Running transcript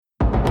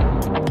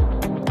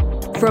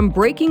From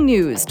breaking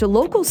news to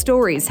local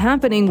stories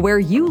happening where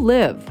you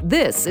live,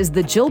 this is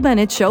the Jill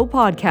Bennett Show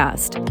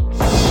podcast.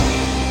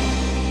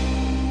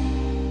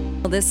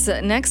 This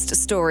next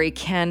story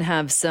can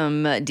have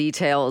some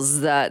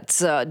details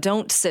that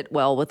don't sit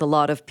well with a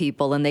lot of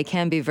people, and they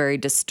can be very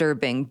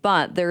disturbing.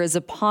 But there is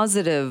a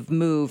positive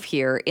move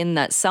here in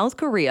that South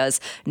Korea's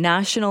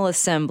National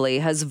Assembly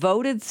has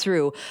voted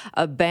through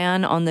a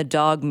ban on the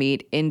dog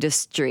meat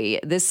industry.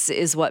 This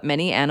is what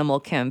many animal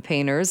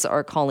campaigners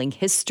are calling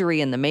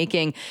history in the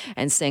making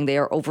and saying they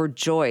are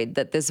overjoyed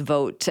that this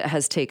vote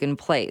has taken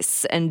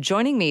place. And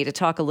joining me to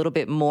talk a little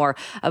bit more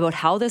about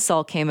how this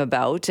all came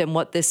about and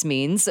what this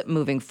means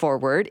moving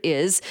forward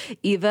is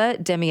Eva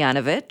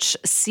Demianovich,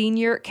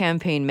 Senior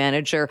Campaign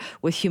Manager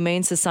with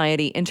Humane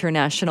Society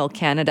International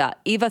Canada.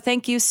 Eva,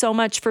 thank you so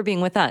much for being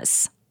with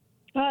us.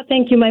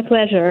 Thank you. My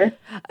pleasure.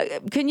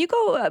 Can you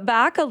go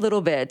back a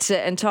little bit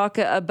and talk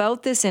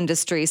about this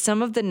industry?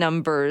 Some of the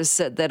numbers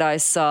that I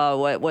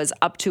saw was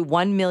up to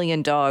 1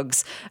 million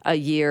dogs a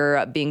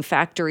year being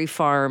factory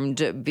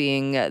farmed,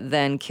 being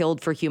then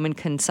killed for human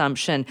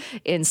consumption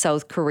in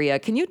South Korea.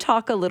 Can you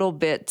talk a little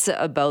bit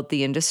about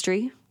the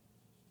industry?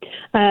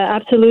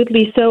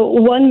 Absolutely. So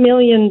 1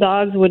 million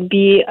dogs would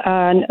be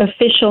an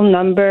official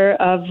number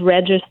of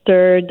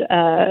registered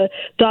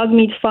dog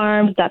meat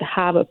farms that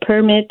have a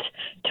permit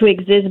to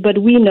exist. But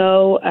we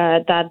know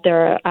that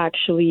there are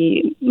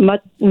actually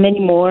many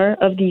more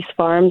of these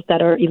farms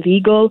that are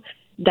illegal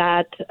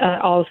that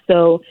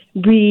also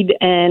breed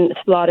and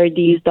slaughter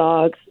these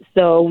dogs.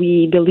 So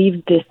we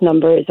believe this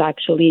number is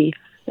actually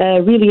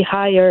really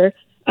higher.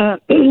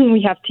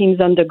 We have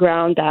teams on the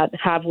ground that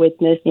have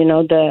witnessed,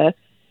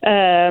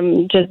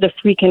 just the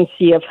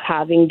frequency of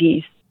having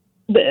these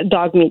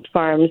dog meat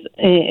farms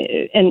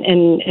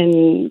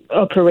and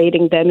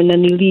operating them in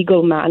an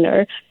illegal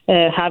manner.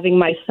 Having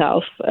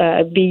myself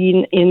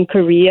been in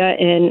Korea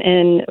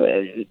and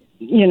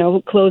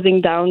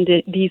closing down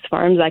these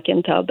farms, I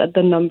can tell that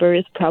the number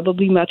is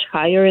probably much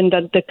higher and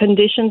that the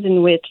conditions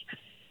in which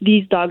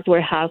these dogs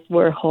were housed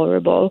were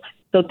horrible.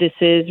 So this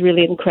is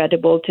really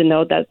incredible to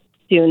know that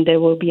soon there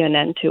will be an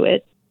end to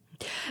it.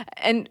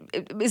 And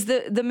is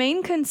the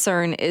main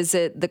concern, is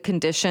it the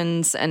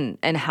conditions and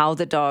how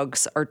the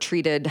dogs are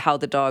treated, how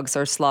the dogs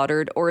are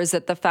slaughtered, or is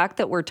it the fact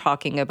that we're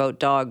talking about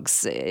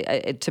dogs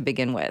to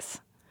begin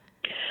with?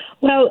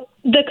 Well,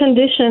 the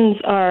conditions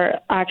are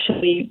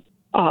actually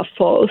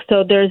awful.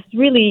 So there's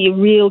really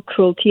real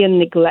cruelty and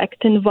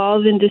neglect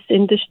involved in this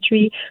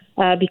industry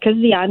because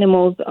the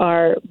animals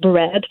are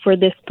bred for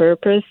this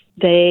purpose.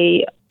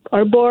 They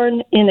are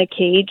born in a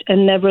cage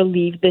and never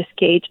leave this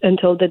cage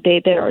until the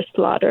day they are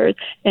slaughtered.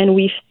 And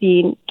we've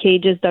seen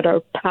cages that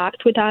are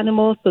packed with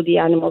animals, so the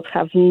animals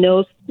have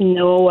no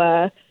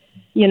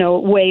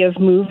way of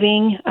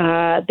moving.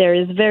 There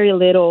is very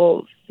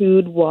little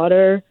food,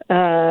 water,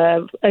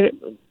 for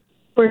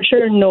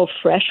sure no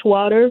fresh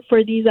water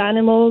for these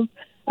animals.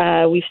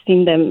 We've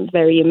seen them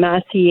very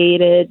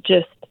emaciated,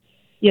 just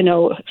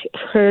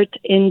hurt,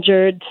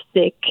 injured,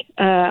 sick,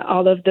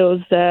 all of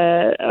those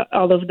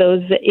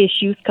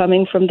issues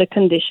coming from the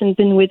conditions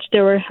in which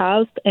they were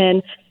housed.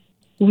 And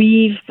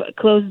we've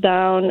closed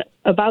down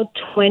about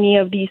 20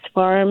 of these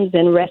farms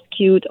and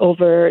rescued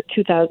over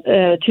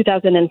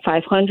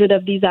 2,500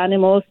 of these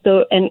animals,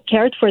 and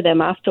cared for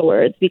them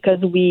afterwards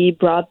because we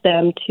brought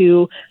them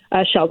to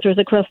shelters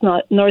across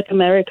North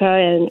America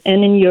and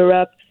in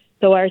Europe.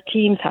 So our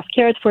teams have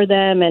cared for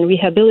them and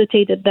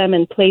rehabilitated them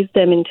and placed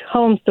them into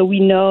homes. So we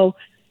know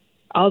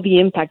all the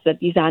impacts that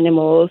these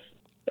animals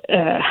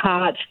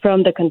had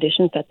from the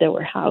conditions that they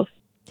were housed.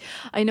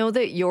 I know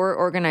that your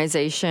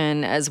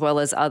organization, as well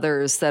as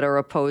others that are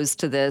opposed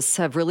to this,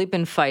 have really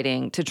been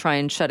fighting to try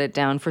and shut it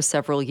down for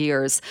several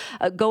years.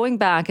 Going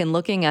back and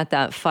looking at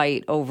that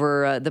fight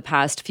over the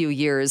past few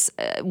years,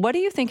 what do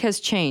you think has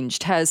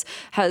changed? Has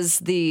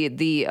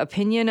the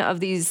opinion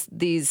of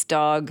these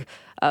dog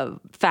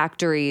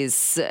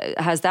factories,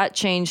 has that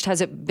changed?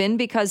 Has it been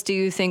because, do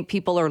you think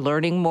people are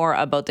learning more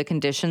about the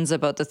conditions,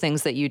 about the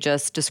things that you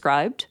just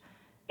described?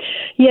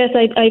 Yes,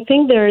 I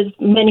think there's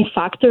many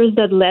factors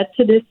that led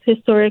to this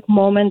historic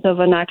moment of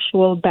an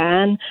actual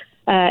ban.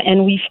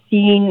 And we've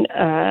seen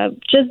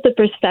just the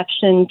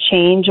perception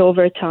change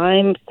over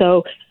time.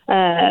 So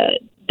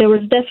there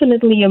was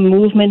definitely a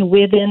movement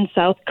within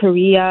South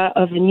Korea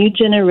of a new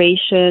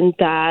generation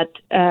that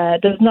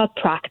does not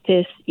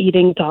practice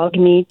eating dog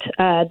meat,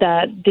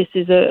 that this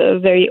is a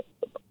very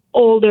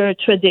older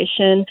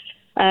tradition.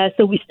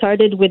 So we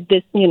started with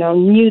this,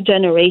 new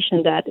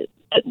generation that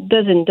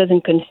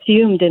doesn't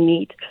consume the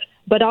meat,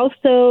 but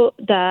also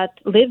that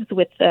lives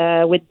with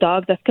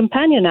dogs as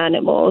companion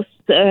animals.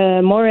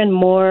 More and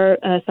more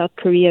South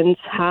Koreans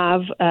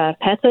have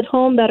pets at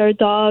home that are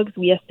dogs.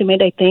 We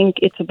estimate, I think,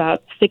 it's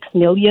about 6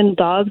 million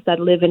dogs that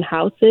live in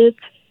houses.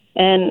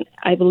 And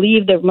I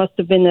believe there must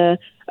have been a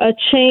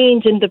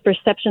change in the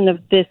perception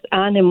of this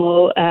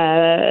animal,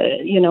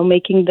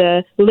 making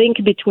the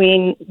link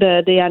between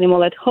the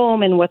animal at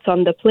home and what's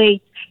on the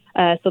plate.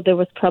 So there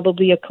was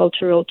probably a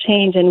cultural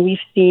change, and we've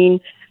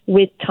seen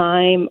with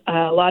time,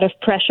 a lot of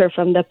pressure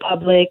from the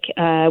public,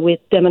 with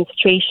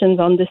demonstrations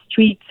on the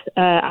streets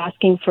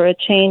asking for a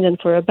change and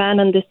for a ban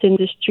on this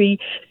industry.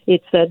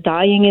 It's a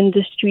dying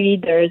industry.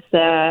 There's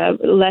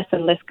less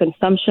and less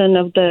consumption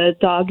of the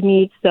dog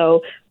meat,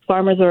 so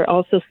farmers are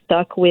also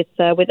stuck with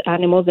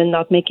animals and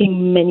not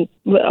making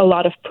a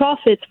lot of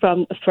profits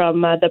from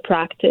the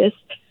practice.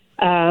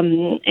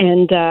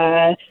 And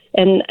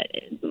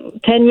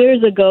 10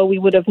 years ago, we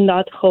would have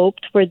not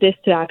hoped for this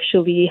to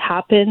actually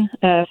happen,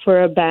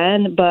 for a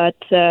ban. But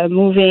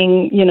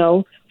moving,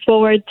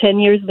 forward 10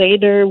 years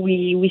later,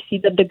 we see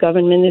that the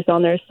government is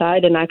on our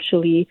side and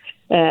actually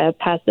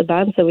passed the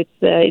ban. So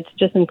it's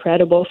just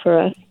incredible for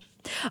us.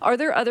 Are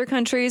there other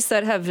countries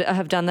that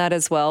have done that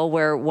as well,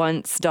 where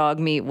once dog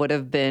meat would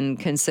have been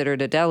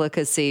considered a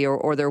delicacy,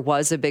 or there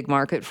was a big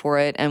market for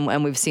it,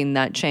 and we've seen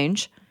that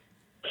change?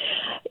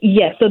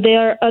 Yes, so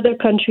there are other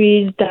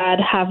countries that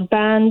have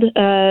banned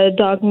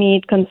dog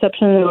meat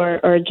consumption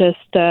or just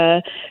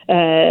the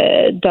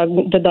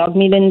dog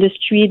meat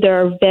industry.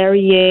 There are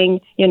varying,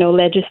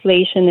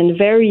 legislation and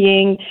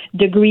varying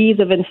degrees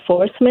of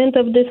enforcement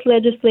of this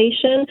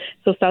legislation.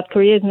 So South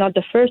Korea is not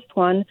the first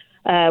one.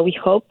 We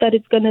hope that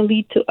it's going to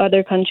lead to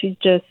other countries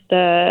just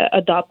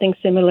adopting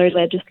similar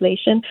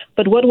legislation.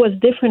 But what was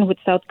different with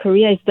South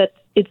Korea is that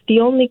it's the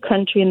only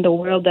country in the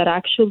world that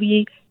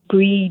actually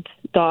breeds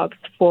dogs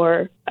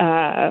for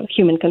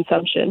human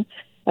consumption.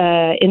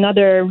 In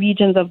other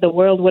regions of the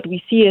world, what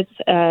we see is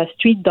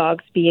street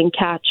dogs being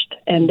catched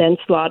and then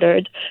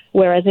slaughtered,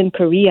 whereas in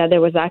Korea,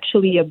 there was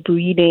actually a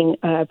breeding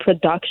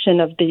production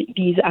of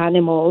these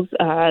animals,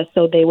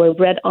 so they were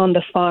bred on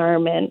the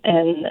farm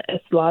and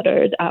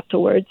slaughtered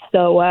afterwards.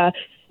 So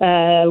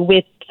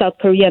with South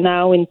Korea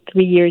now in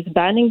 3 years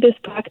banning this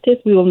practice,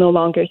 we will no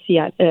longer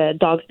see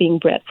dogs being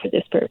bred for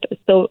this purpose.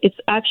 So it's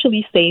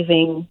actually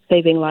saving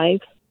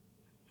lives.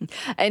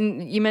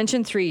 And you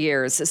mentioned 3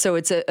 years. So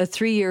it's a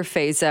 3-year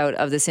phase out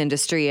of this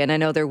industry. And I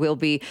know there will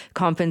be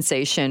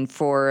compensation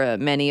for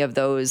many of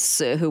those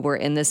who were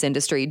in this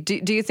industry.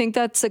 Do you think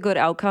that's a good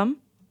outcome?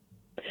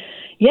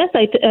 Yes,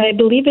 I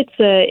believe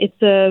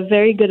it's a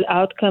very good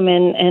outcome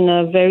and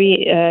a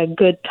very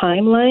good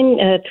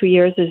timeline. 3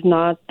 years is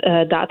not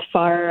that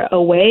far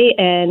away,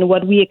 and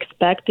what we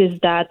expect is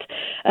that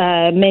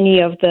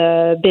many of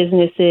the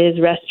businesses,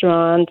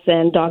 restaurants,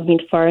 and dog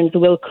meat farms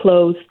will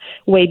close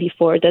way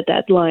before the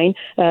deadline.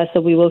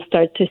 So we will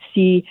start to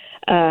see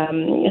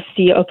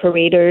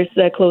operators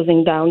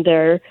closing down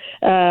their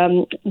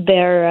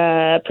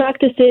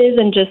practices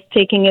and just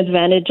taking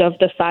advantage of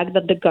the fact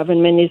that the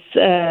government is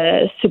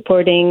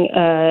supporting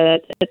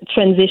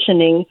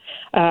transitioning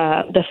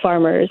the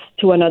farmers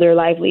to another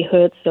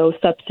livelihood. So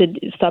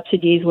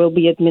subsidies will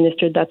be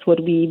administered. That's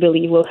what we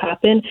believe will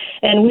happen.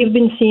 And we've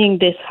been seeing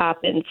this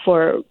happen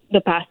for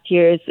the past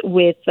years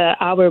with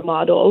our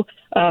model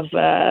of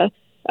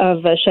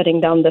shutting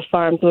down the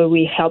farms, where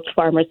we helped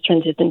farmers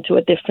transition to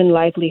a different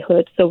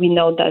livelihood. So we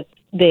know that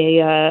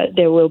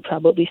they will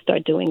probably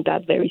start doing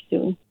that very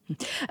soon.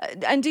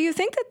 And do you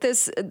think that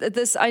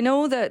this, I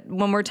know that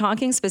when we're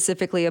talking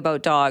specifically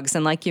about dogs,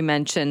 and like you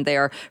mentioned, they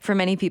are, for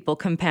many people,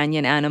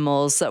 companion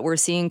animals, that we're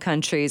seeing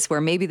countries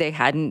where maybe they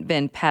hadn't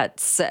been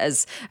pets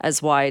as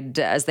wide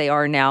as they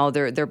are now.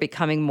 They're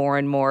becoming more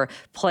and more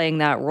playing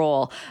that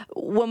role.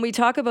 When we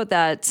talk about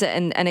that,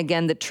 and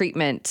again, the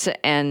treatment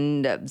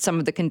and some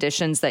of the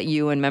conditions that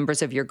you and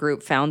members of your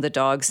group found the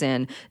dogs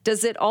in,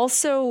 does it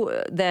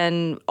also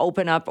then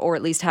open up, or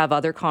at least have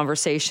other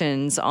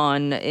conversations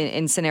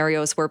in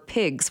scenarios where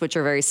pigs, which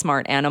are very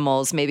smart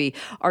animals, maybe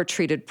are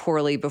treated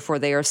poorly before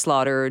they are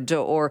slaughtered,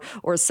 or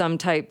some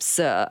types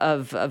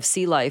of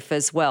sea life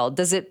as well?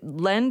 Does it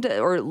lend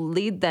or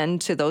lead then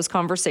to those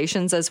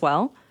conversations as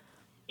well?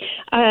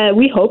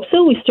 We hope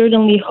so. We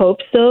certainly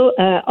hope so.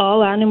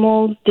 All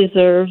animals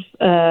deserve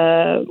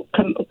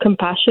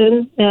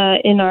compassion,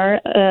 in our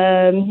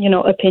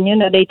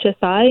opinion at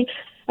HSI.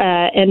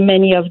 And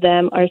many of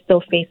them are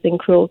still facing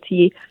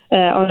cruelty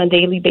on a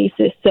daily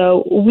basis.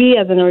 So we,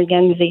 as an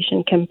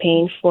organization,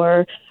 campaign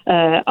for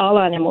all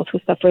animals who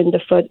suffer in the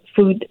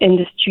food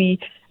industry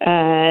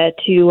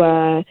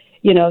to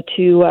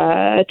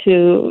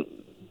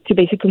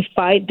basically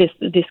fight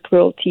this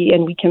cruelty,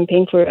 and we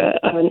campaign for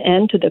an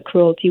end to the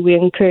cruelty. We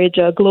encourage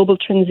a global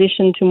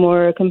transition to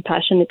more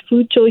compassionate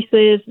food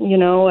choices,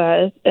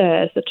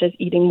 such as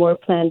eating more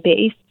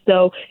plant-based.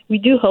 So we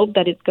do hope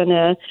that it's going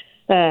to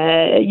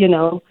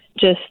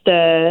just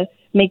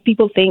make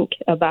people think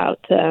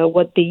about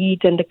what they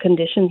eat and the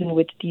conditions in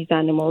which these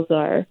animals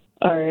are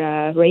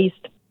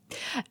raised.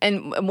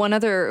 And one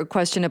other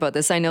question about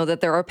this, I know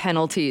that there are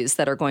penalties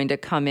that are going to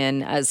come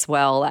in as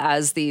well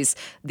as these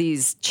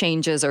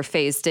changes are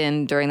phased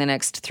in during the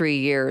next 3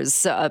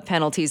 years,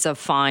 penalties of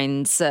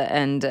fines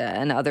and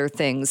other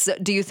things.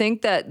 Do you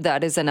think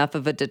that is enough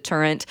of a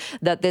deterrent,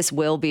 that this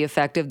will be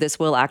effective, this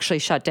will actually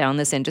shut down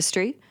this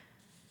industry?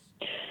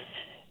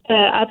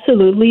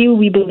 Absolutely.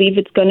 We believe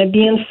it's going to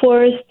be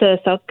enforced.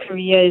 South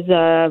Korea is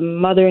a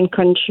modern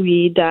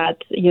country that,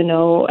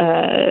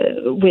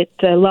 with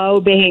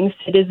law-obeying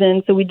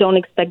citizens, so we don't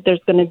expect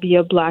there's going to be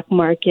a black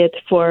market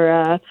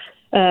for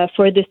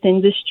this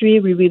industry.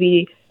 We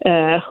really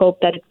hope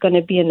that it's going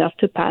to be enough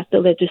to pass the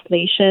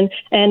legislation.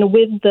 And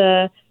with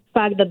the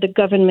fact that the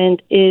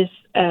government is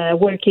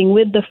working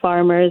with the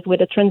farmers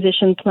with a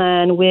transition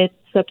plan, with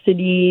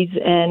subsidies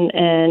and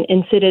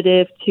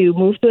incentive to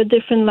move to a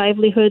different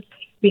livelihood,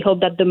 we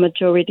hope that the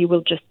majority will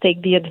just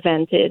take the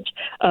advantage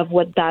of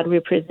what that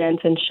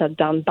represents and shut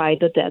down by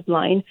the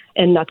deadline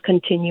and not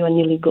continue an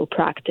illegal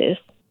practice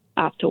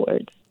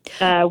afterwards.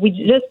 We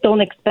just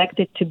don't expect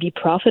it to be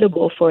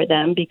profitable for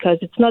them because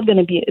it's not going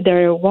to be,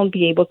 they won't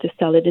be able to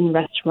sell it in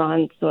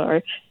restaurants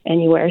or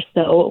anywhere.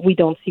 So we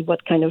don't see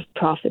what kind of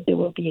profit they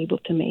will be able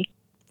to make.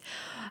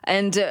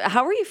 And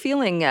how are you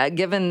feeling,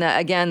 given,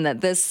 again,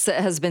 that this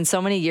has been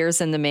so many years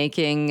in the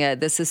making,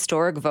 this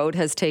historic vote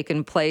has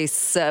taken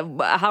place?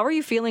 How are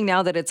you feeling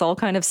now that it's all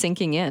kind of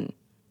sinking in?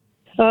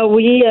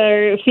 We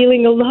are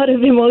feeling a lot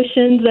of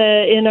emotions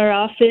in our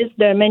office.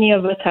 Many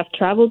of us have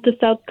traveled to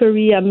South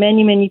Korea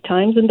many, many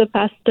times in the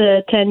past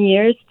 10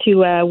 years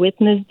to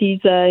witness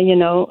these,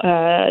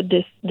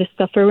 this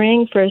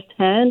suffering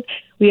firsthand.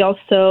 We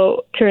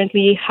also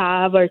currently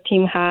our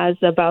team has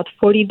about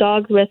 40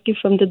 dogs rescued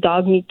from the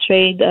dog meat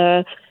trade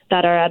that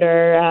are at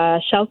our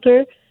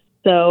shelter.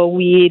 So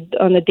we,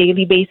 on a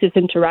daily basis,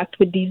 interact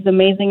with these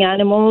amazing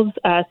animals.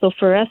 So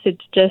for us,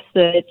 it's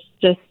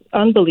just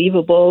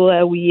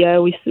unbelievable. We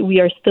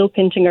are still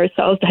pinching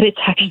ourselves that it's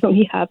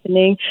actually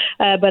happening.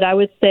 But I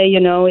would say,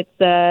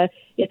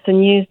 it's a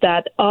news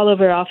that all of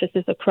our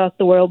offices across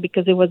the world,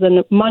 because it was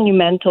a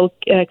monumental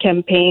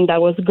campaign that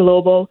was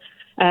global,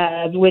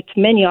 with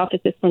many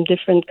offices from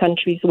different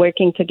countries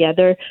working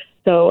together.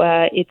 So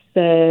it's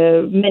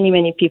many,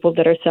 many people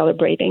that are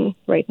celebrating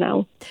right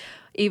now.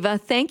 Eva,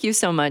 thank you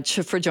so much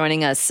for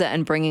joining us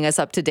and bringing us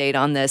up to date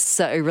on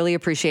this. I really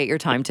appreciate your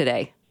time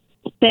today.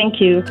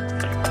 Thank you.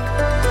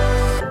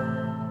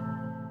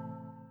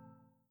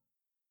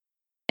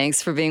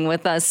 Thanks for being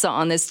with us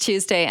on this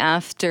Tuesday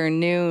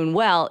afternoon.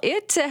 Well,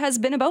 it has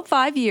been about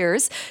 5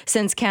 years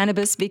since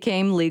cannabis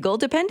became legal.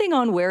 Depending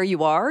on where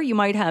you are, you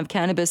might have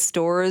cannabis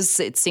stores,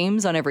 it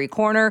seems, on every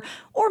corner,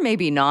 or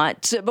maybe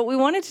not. But we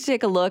wanted to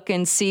take a look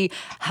and see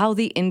how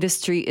the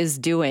industry is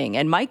doing.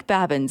 And Mike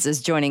Babbins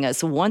is joining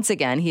us once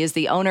again. He is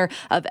the owner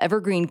of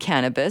Evergreen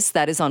Cannabis,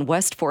 that is on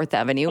West 4th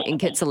Avenue in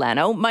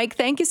Kitsilano. Mike,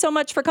 thank you so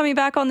much for coming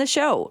back on the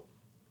show.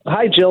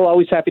 Hi, Jill.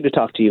 Always happy to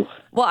talk to you.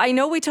 Well, I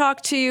know we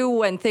talked to you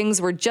when things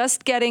were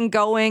just getting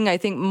going. I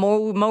think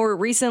more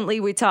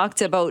recently we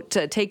talked about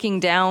taking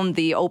down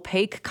the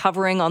opaque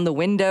covering on the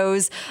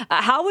windows.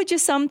 How would you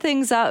sum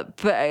things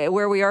up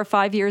where we are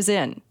 5 years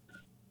in?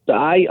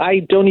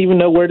 I don't even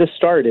know where to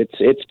start.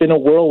 It's been a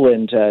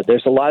whirlwind.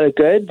 There's a lot of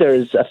good.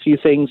 There's a few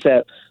things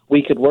that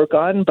we could work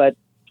on, but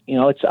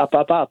it's up,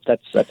 up, up.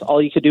 That's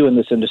all you could do in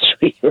this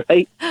industry,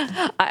 right?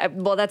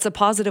 Well, that's a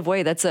positive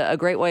way. That's a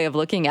great way of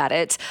looking at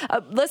it.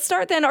 Let's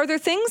start then. Are there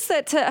things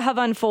that have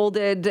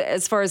unfolded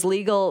as far as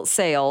legal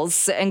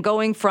sales and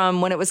going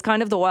from when it was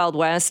kind of the Wild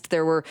West?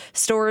 There were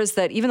stores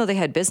that, even though they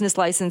had business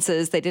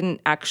licenses,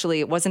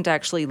 it wasn't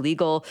actually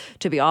legal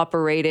to be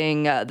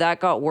operating. That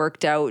got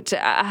worked out.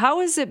 How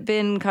has it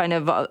been kind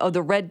of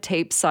the red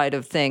tape side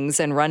of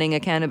things and running a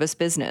cannabis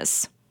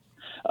business?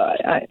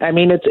 I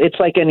mean, it's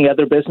like any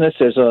other business.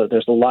 There's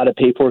a lot of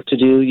paperwork to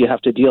do. You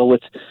have to deal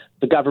with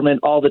the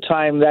government all the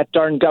time. That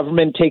darn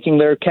government taking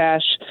their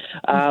cash.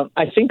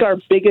 I think our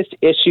biggest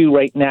issue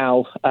right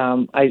now,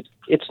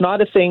 it's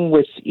not a thing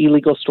with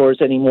illegal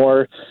stores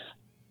anymore.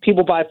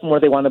 People buy from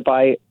where they want to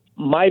buy.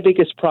 My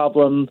biggest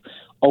problem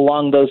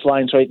along those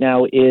lines right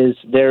now is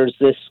there's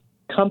this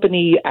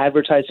company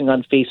advertising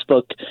on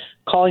Facebook,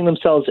 calling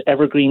themselves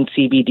Evergreen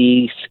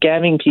CBD,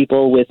 scamming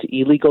people with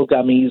illegal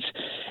gummies,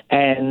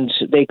 and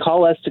they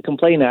call us to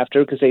complain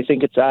after because they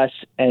think it's us.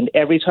 And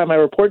every time I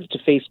report it to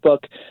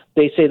Facebook,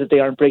 they say that they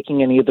aren't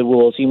breaking any of the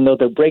rules, even though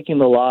they're breaking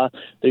the law.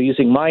 They're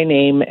using my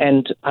name,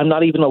 and I'm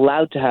not even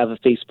allowed to have a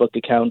Facebook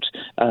account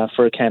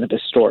for a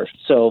cannabis store.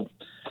 So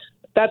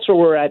that's where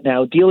we're at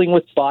now, dealing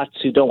with bots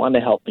who don't want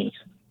to help me.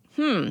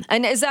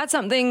 And is that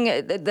something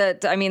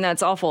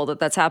that's awful that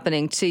that's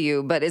happening to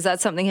you, but is that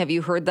something, have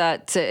you heard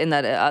that in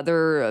that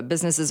other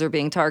businesses are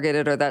being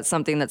targeted, or that's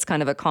something that's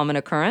kind of a common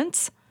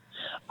occurrence?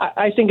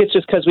 I think it's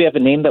just because we have a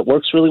name that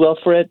works really well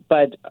for it,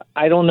 but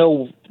I don't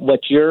know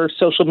what your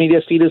social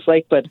media feed is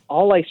like, but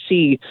all I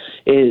see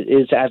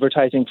is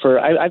advertising for,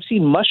 I've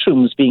seen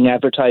mushrooms being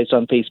advertised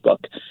on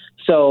Facebook.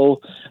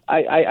 So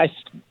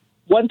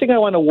one thing I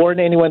want to warn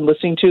anyone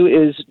listening to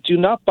is do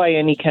not buy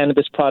any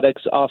cannabis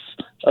products off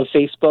of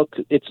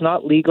Facebook. It's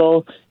not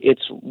legal.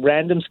 It's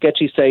random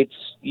sketchy sites.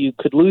 You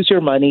could lose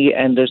your money,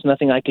 and there's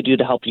nothing I could do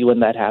to help you when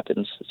that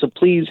happens. So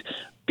please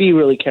be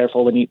really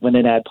careful when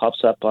an ad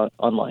pops up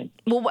online.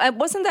 Well,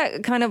 wasn't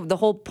that kind of the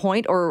whole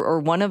point or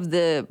one of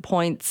the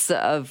points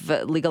of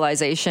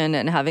legalization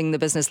and having the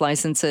business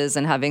licenses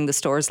and having the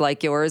stores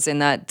like yours, in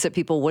that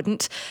people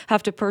wouldn't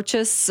have to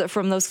purchase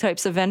from those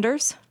types of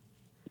vendors?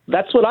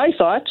 That's what I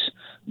thought,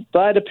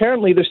 but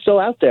apparently they're still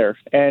out there.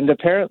 And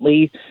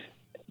apparently,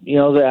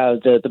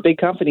 the big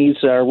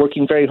companies are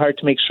working very hard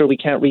to make sure we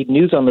can't read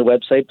news on their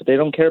website, but they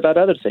don't care about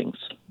other things.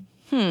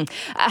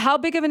 How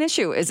big of an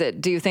issue is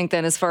it, do you think,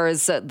 then, as far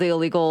as the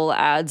illegal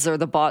ads or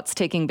the bots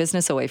taking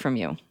business away from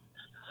you?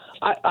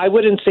 I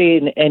wouldn't say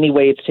in any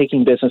way it's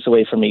taking business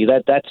away from me.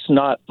 That's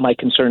not my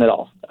concern at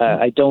all.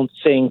 I don't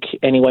think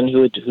anyone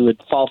who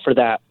would fall for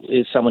that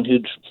is someone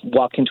who'd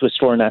walk into a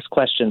store and ask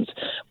questions.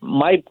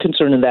 My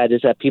concern in that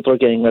is that people are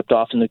getting ripped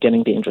off and they're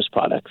getting dangerous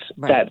products.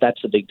 Right.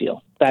 That's the big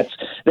deal. At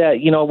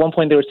one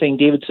point they were saying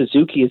David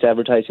Suzuki is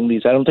advertising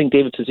these. I don't think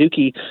David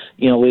Suzuki,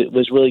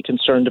 was really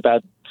concerned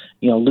about,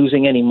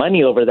 losing any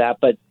money over that,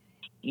 but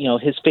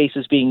his face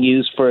is being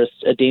used for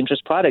a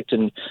dangerous product,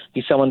 and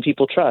he's someone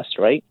people trust,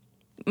 right?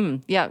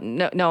 Yeah,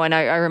 no, and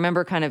I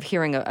remember kind of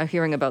hearing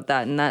about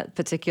that in that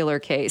particular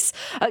case.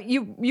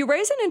 You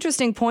raise an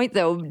interesting point,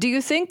 though. Do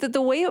you think that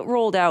the way it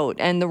rolled out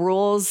and the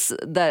rules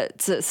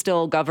that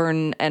still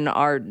govern and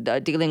are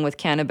dealing with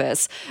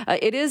cannabis,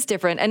 it is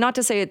different? And not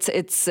to say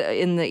it's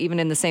even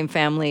in the same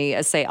family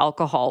as, say,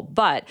 alcohol,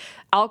 but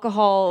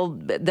alcohol,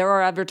 there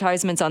are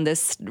advertisements on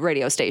this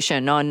radio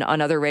station,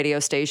 on other radio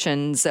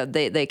stations.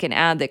 They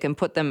can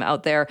put them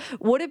out there.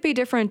 Would it be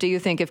different, do you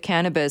think, if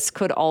cannabis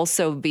could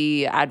also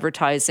be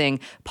advertising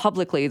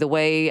publicly the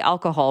way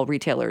alcohol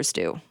retailers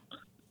do?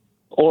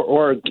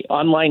 Or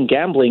online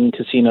gambling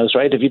casinos,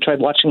 right? Have you tried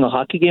watching a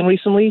hockey game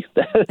recently?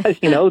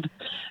 It's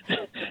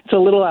a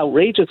little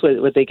outrageous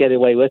what they get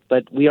away with,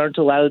 but we aren't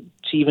allowed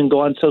to even go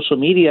on social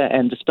media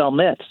and dispel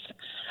myths.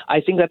 I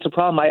think that's a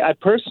problem. I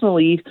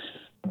personally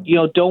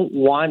don't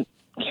want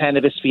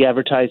cannabis to be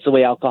advertised the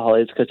way alcohol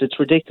is, because it's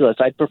ridiculous.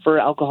 I'd prefer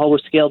alcohol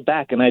were scaled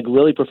back, and I'd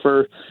really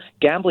prefer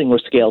gambling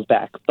were scaled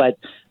back. But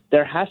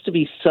there has to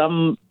be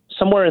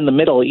somewhere in the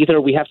middle. Either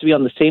we have to be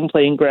on the same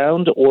playing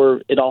ground,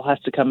 or it all has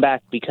to come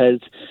back, because,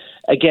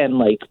 again,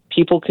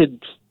 people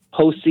could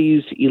post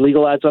these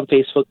illegal ads on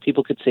Facebook.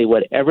 People could say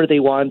whatever they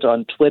want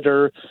on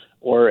Twitter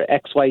or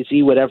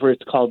XYZ, whatever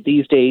it's called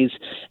these days,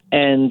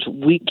 and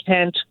we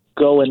can't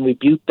go and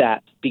rebuke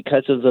that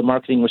because of the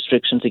marketing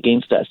restrictions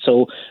against us.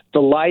 So the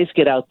lies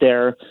get out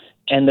there,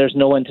 and there's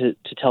no one to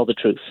tell the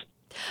truth.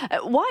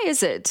 Why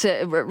is it?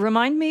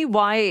 Remind me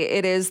why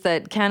it is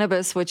that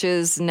cannabis, which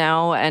is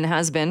now and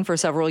has been for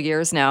several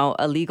years now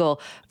a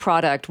legal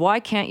product, why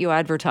can't you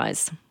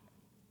advertise?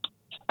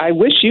 I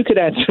wish you could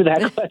answer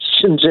that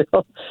question,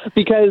 Jill,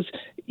 because,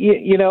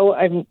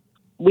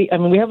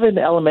 we have an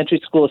elementary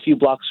school a few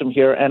blocks from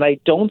here, and I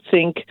don't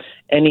think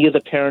any of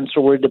the parents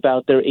are worried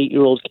about their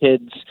 8-year-old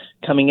kids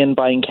coming in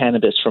buying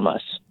cannabis from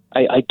us.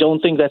 I don't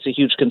think that's a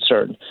huge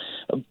concern.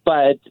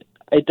 But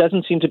it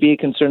doesn't seem to be a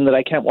concern that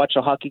I can't watch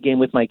a hockey game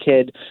with my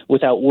kid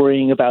without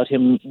worrying about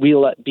him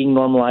being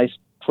normalized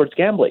towards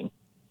gambling.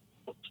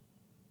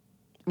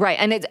 Right,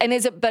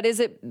 is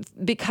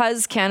it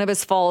because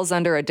cannabis falls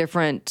under a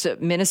different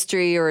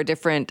ministry or a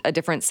different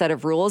set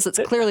of rules? It's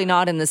clearly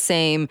not in the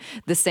same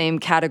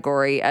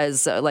category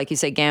as, like you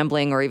say,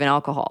 gambling or even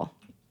alcohol.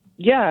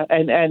 Yeah,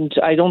 and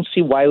I don't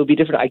see why it would be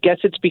different. I guess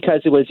it's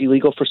because it was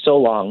illegal for so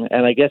long,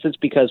 and I guess it's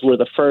because we're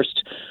the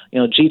first,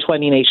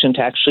 G20 nation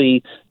to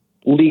actually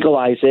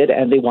legalize it,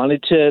 and they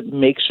wanted to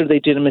make sure they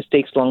didn't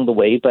mistakes along the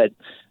way. But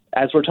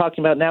as we're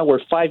talking about now,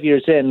 we're 5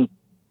 years in.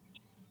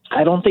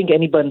 I don't think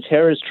anyone's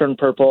hair has turned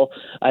purple.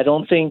 I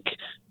don't think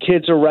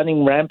kids are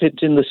running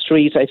rampant in the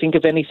streets. I think,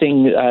 if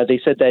anything, they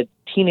said that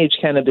teenage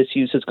cannabis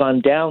use has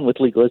gone down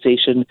with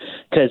legalization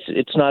because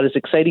it's not as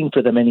exciting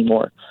for them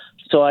anymore.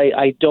 So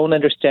I don't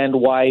understand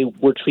why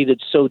we're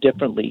treated so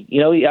differently.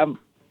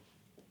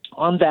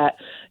 On that,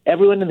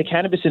 everyone in the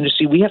cannabis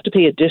industry, we have to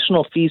pay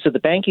additional fees at the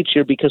bank each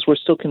year because we're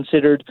still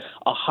considered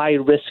a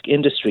high-risk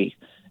industry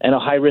and a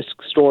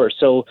high-risk store.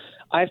 So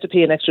I have to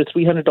pay an extra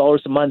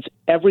 $300 a month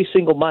every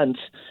single month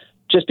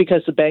just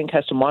because the bank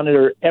has to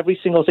monitor every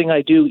single thing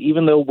I do.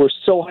 Even though we're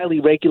so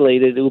highly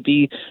regulated, it will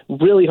be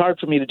really hard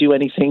for me to do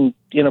anything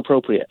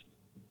inappropriate.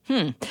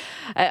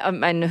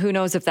 And who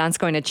knows if that's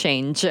going to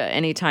change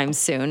anytime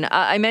soon.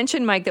 I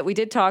mentioned, Mike, that we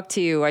did talk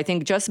to you, I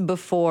think, just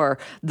before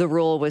the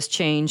rule was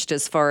changed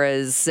as far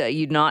as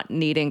you not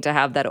needing to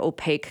have that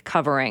opaque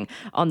covering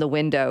on the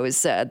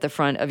windows at the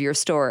front of your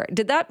store.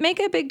 Did that make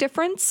a big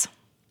difference?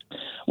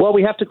 Well,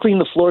 we have to clean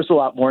the floors a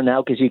lot more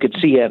now because you could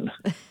see in.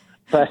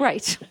 But,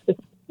 right.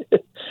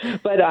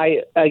 But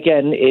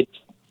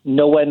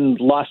no one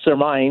lost their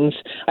minds.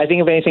 I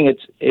think, if anything,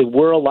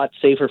 we're a lot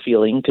safer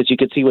feeling because you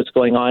could see what's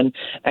going on.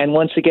 And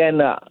once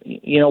again,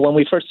 when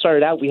we first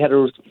started out, we had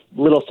a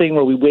little thing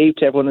where we waved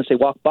to everyone and say,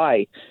 walk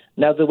by.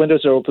 Now the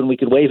windows are open, we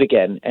could wave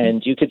again.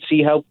 And you could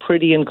see how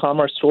pretty and calm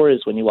our store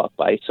is when you walk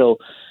by. So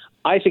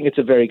I think it's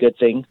a very good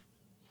thing.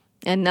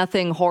 And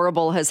nothing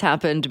horrible has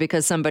happened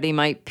because somebody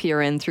might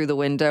peer in through the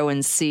window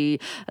and see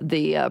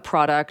the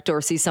product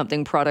or see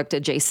something product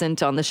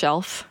adjacent on the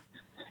shelf?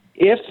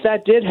 If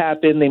that did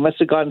happen, they must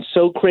have gone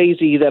so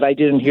crazy that I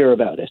didn't hear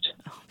about it.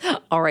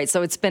 All right,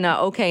 so it's been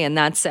okay in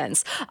that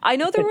sense. I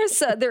know there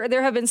was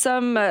there have been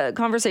some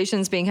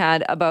conversations being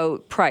had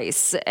about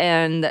price,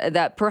 and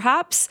that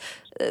perhaps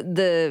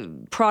the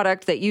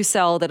product that you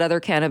sell, that other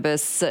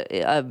cannabis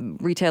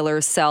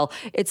retailers sell,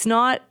 it's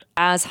not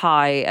as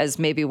high as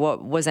maybe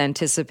what was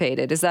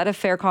anticipated. Is that a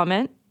fair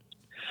comment?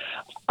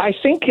 I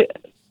think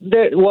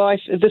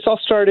this all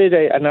started,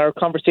 and our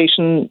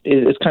conversation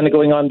is kind of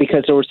going on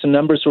because there were some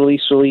numbers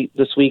released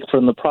this week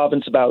from the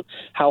province about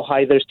how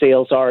high their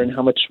sales are and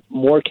how much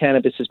more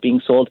cannabis is being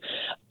sold.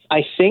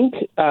 I think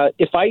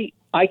if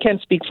I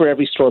can't speak for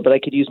every store, but I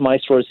could use my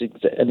store as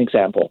an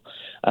example.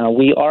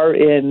 We are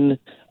in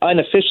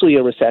unofficially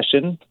a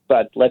recession,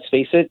 but let's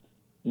face it,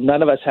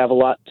 none of us have a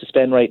lot to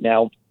spend right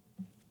now.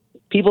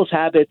 People's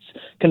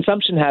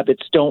consumption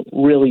habits don't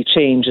really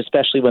change,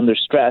 especially when they're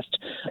stressed,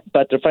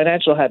 but their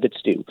financial habits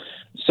do.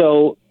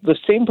 So the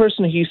same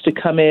person who used to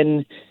come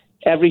in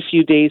every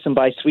few days and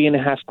buy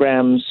 3.5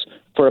 grams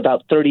for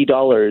about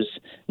 $30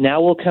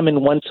 now will come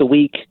in once a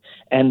week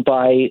and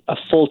buy a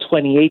full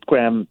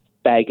 28-gram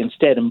bag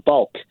instead in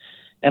bulk.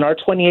 And our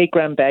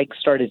 28-gram bags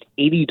start at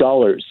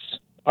 $80.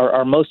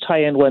 Our most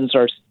high-end ones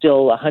are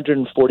still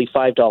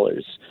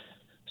 $145.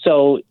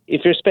 So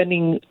if you're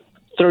spending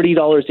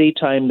 $30 a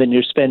time, then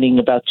you're spending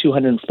about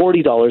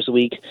 $240 a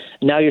week.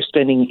 Now you're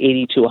spending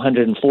 $80 to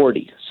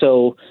 $140.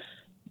 So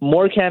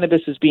more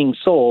cannabis is being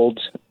sold,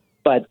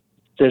 but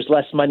there's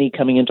less money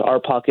coming into our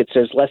pockets.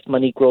 There's less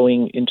money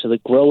growing into the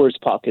growers'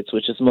 pockets,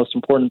 which is the most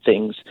important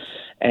things.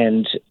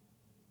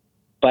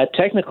 But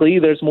technically,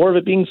 there's more of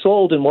it being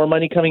sold and more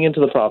money coming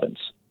into the province.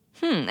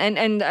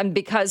 And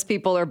because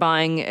people are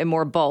buying in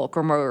more bulk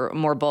or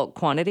more bulk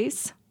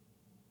quantities?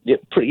 Yeah,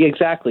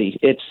 exactly.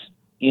 It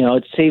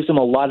saves them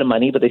a lot of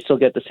money, but they still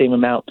get the same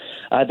amount.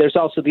 There's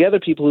also the other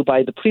people who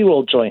buy the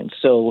pre-rolled joints.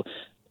 So,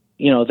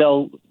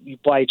 they'll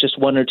buy just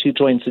 1 or 2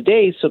 joints a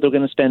day, so they're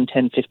going to spend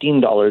 $10,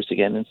 $15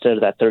 again instead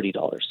of that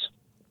 $30.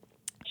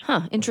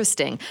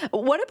 Interesting.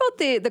 What about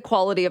the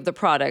quality of the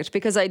product?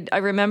 Because I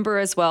remember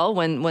as well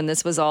when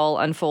this was all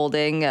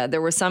unfolding,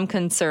 there were some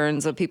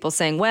concerns of people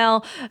saying,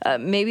 well,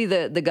 maybe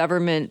the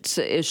government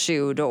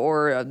issued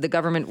or the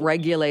government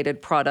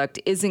regulated product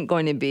isn't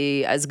going to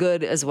be as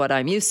good as what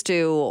I'm used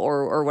to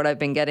or what I've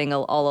been getting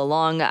all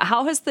along.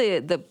 How has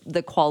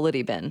the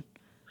quality been?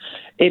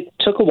 It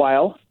took a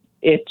while.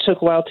 It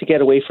took a while to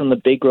get away from the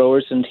big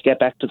growers and to get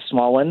back to the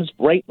small ones.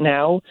 Right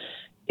now,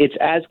 it's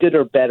as good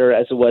or better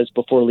as it was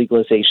before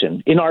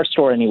legalization, in our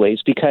store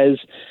anyways, because,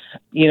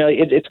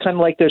 it's kind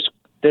of like there's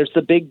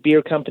the big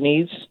beer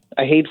companies.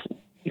 I hate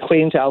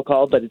equating to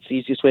alcohol, but it's the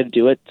easiest way to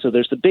do it. So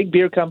there's the big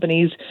beer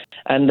companies,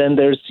 and then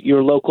there's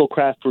your local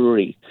craft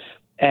brewery.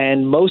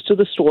 And most of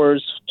the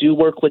stores do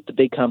work with the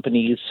big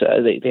companies.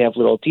 They have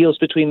little deals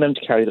between them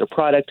to carry their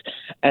product,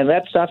 and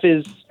that stuff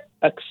is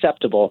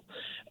acceptable.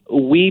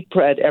 We,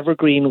 at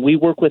Evergreen, we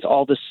work with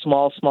all the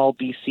small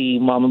BC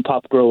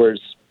mom-and-pop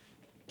growers.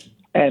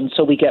 And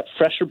so we get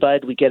fresher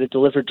bud. We get it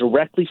delivered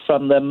directly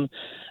from them.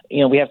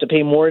 We have to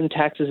pay more in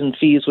taxes and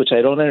fees, which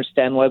I don't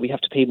understand why we have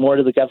to pay more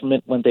to the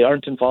government when they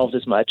aren't involved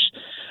as much.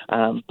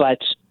 But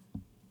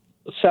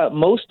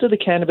most of the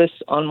cannabis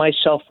on my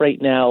shelf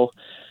right now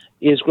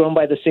is grown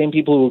by the same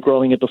people who were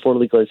growing it before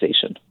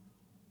legalization.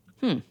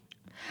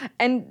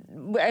 And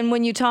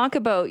when you talk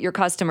about your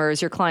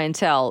customers, your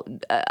clientele,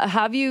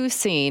 have you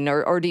seen,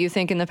 or do you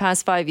think in the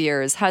past 5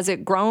 years, has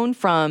it grown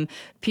from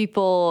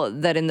people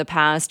that in the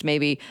past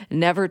maybe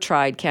never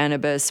tried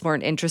cannabis,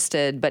 weren't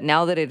interested, but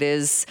now that it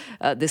is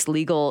this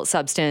legal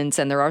substance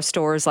and there are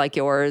stores like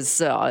yours,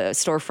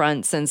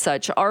 storefronts and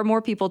such, are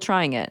more people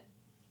trying it?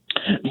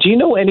 Do you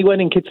know anyone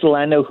in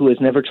Kitsilano who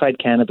has never tried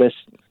cannabis?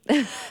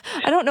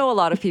 I don't know a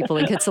lot of people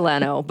in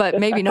Kitsilano, but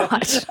maybe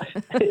not.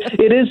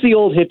 It is the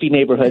old hippie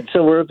neighborhood,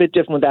 so we're a bit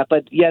different with that.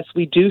 But yes,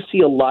 we do see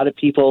a lot of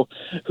people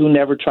who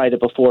never tried it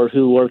before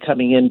who are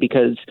coming in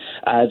because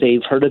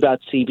they've heard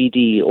about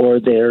CBD or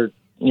they're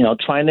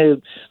trying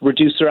to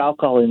reduce their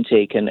alcohol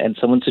intake and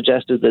someone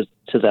suggested this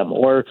to them.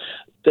 Or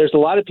there's a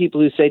lot of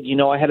people who said,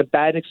 I had a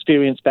bad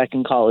experience back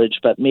in college,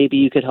 but maybe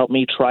you could help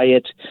me try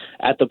it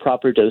at the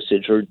proper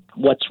dosage or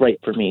what's right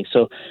for me.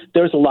 So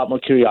there's a lot more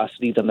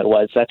curiosity than there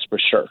was, that's for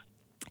sure.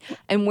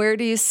 And where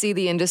do you see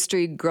the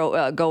industry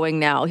going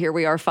now? Here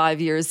we are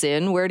 5 years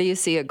in. Where do you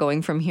see it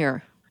going from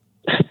here?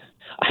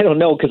 I don't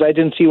know, because I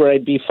didn't see where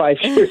I'd be 5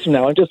 years from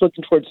now. I'm just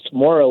looking towards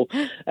tomorrow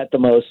at the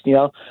most.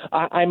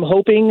 I'm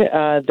hoping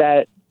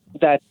that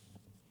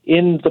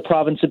in the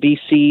province of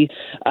BC,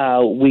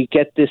 we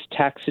get this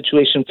tax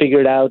situation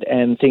figured out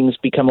and things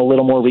become a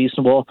little more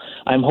reasonable.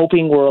 I'm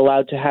hoping we're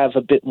allowed to have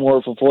a bit more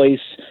of a voice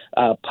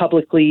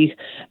publicly,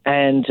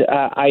 and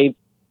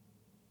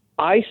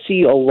I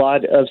see a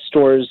lot of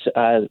stores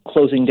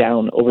closing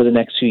down over the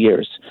next few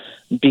years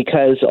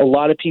because a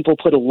lot of people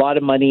put a lot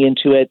of money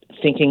into it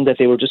thinking that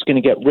they were just going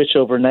to get rich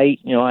overnight.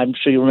 I'm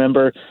sure you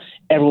remember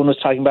everyone was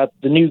talking about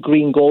the new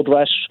green gold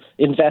rush,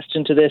 invest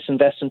into this,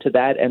 invest into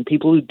that, and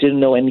people who didn't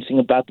know anything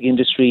about the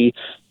industry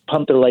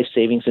pumped their life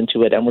savings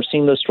into it, and we're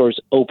seeing those stores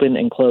open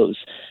and close.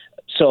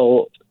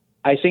 So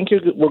I think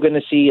we're going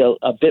to see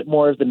a bit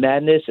more of the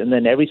madness, and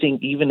then everything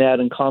even out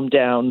and calm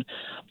down,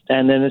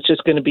 and then it's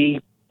just going to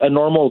be a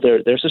normal.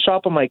 There's a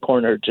shop on my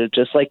corner,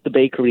 just like the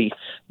bakery,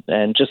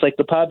 and just like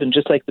the pub, and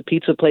just like the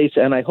pizza place,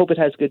 and I hope it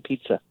has good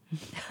pizza.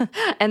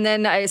 And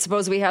then I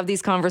suppose we have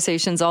these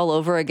conversations all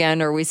over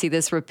again, or we see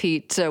this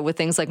repeat with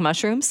things like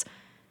mushrooms?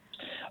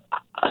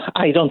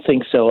 I don't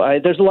think so.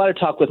 There's a lot of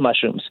talk with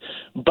mushrooms,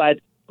 but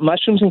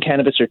mushrooms and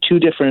cannabis are two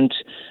different,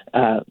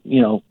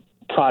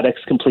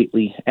 products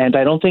completely. And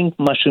I don't think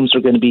mushrooms are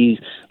going to be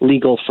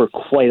legal for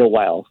quite a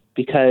while,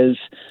 because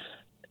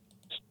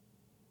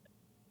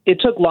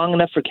it took long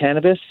enough for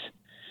cannabis.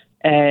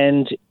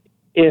 And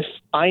if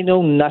I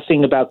know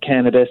nothing about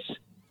cannabis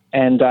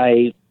and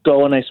I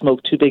go and I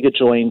smoke too big a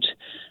joint,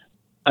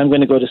 I'm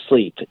going to go to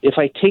sleep. If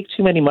I take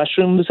too many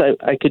mushrooms,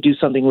 I could do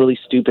something really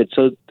stupid.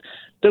 So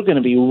they're going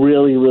to be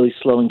really, really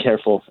slow and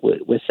careful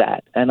with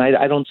that. And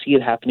I don't see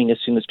it happening as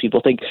soon as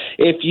people think.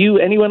 If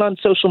anyone on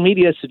social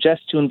media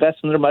suggests to invest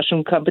in their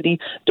mushroom company,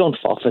 don't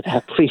fall for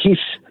that, please.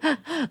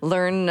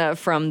 Learn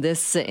from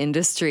this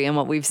industry and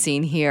what we've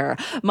seen here.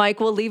 Mike,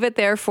 we'll leave it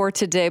there for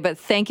today, but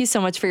thank you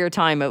so much for your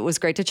time. It was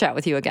great to chat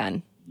with you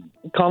again.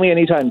 Call me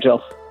anytime,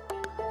 Jill.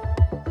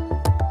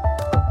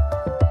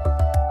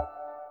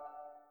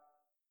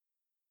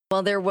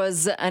 Well, there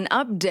was an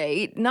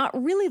update, not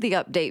really the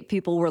update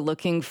people were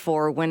looking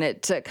for when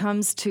it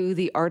comes to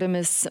the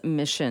Artemis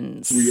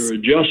missions. We are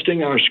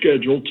adjusting our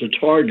schedule to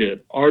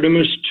target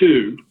Artemis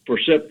II for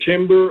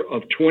September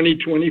of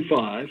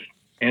 2025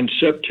 and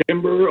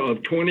September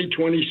of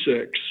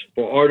 2026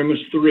 for Artemis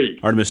III.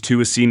 Artemis II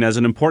is seen as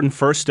an important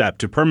first step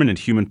to permanent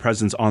human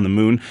presence on the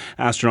moon.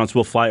 Astronauts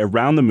will fly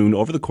around the moon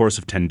over the course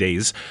of 10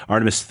 days.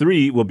 Artemis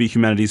III will be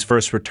humanity's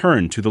first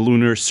return to the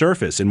lunar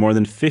surface in more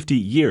than 50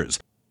 years.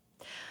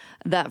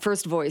 That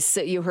first voice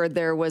you heard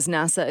there was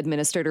NASA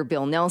Administrator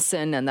Bill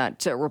Nelson, and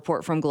that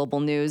report from Global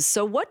News.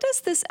 So what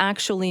does this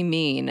actually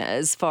mean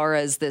as far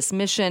as this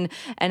mission,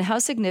 and how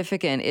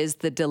significant is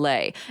the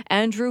delay?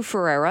 Andrew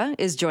Ferreira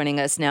is joining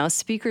us now,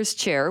 Speaker's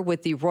Chair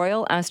with the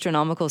Royal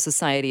Astronomical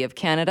Society of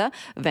Canada,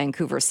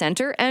 Vancouver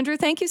Centre. Andrew,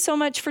 thank you so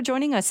much for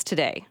joining us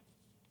today.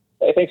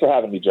 Hey, thanks for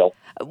having me, Jill.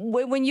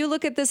 When you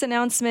look at this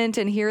announcement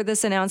and hear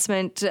this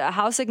announcement,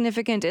 how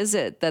significant is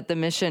it that the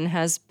mission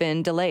has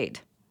been delayed?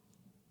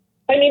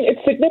 I mean,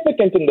 it's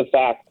significant in the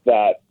fact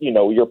that,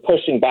 you're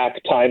pushing back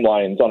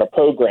timelines on a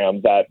program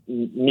that,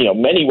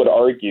 many would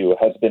argue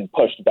has been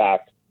pushed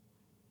back,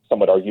 some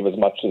would argue as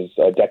much as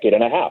a decade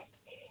and a half.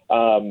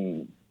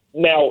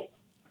 Now,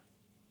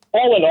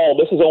 all in all,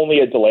 this is only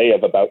a delay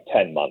of about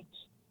 10 months.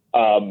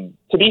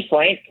 To be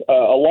frank, a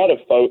lot of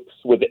folks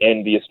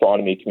within the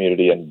astronomy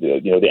community and,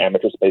 the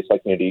amateur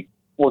spaceflight community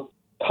were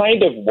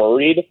kind of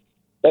worried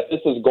that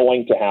this is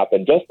going to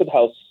happen just with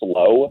how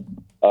slow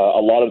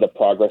a lot of the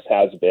progress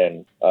has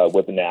been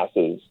with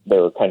NASA's,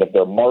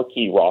 their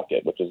marquee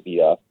rocket, which is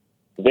the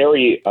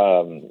very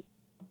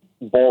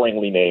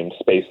boringly named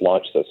Space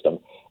Launch System.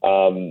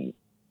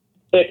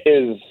 It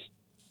is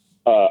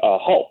a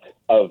hulk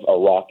of a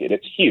rocket.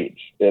 It's huge.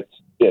 It's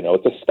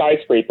a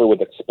skyscraper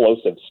with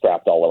explosives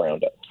strapped all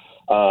around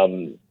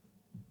it.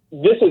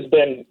 This has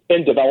been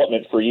in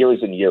development for years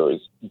and years,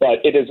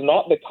 but it is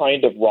not the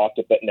kind of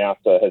rocket that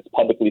NASA has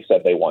publicly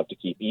said they want to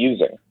keep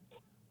using.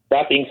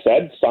 That being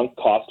said, sunk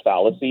cost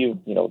fallacy,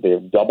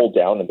 they've doubled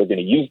down and they're going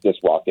to use this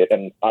rocket.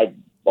 And a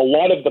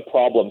lot of the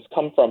problems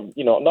come from,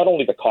 not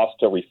only the cost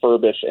to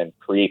refurbish and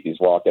create these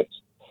rockets,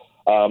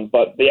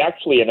 but they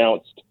actually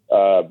announced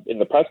in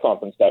the press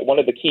conference that one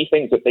of the key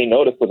things that they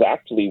noticed was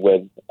actually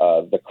with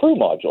the crew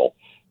module.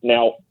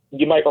 Now,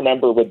 you might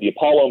remember with the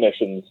Apollo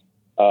missions,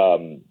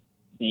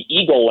 the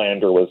Eagle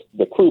lander was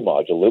the crew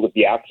module. It was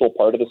the actual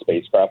part of the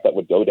spacecraft that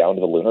would go down to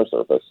the lunar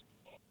surface.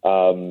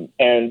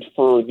 And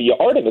for the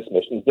Artemis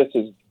missions, this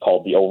is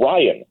called the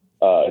Orion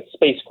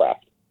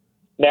spacecraft.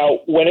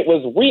 Now, when it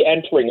was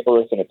re-entering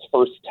Earth in its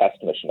first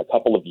test mission a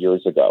couple of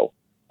years ago,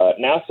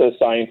 NASA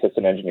scientists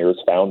and engineers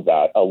found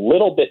that a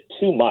little bit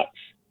too much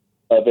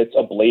of its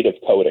ablative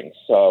coating,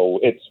 so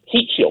its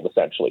heat shield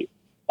essentially,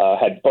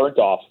 had burnt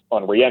off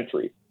on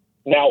re-entry.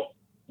 Now,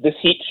 this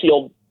heat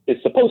shield is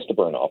supposed to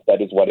burn off.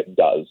 That is what it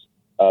does.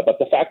 But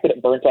the fact that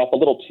it burnt off a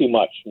little too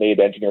much made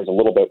engineers a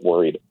little bit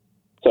worried.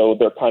 So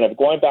they're kind of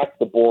going back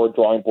to the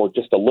drawing board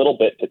just a little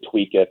bit to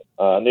tweak it.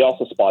 And they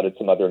also spotted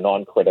some other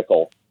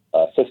non-critical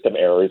system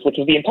errors, which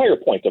was the entire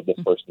point of this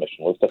first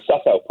mission, was to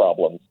suss out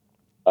problems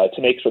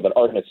to make sure that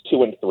Artemis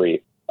 2 and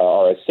 3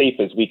 are as safe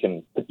as we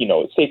can, as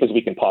safe as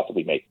we can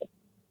possibly make them.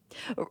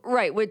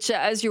 Right, which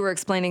as you were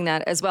explaining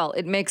that as well,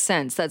 it makes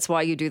sense. That's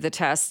why you do the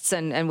tests,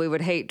 and we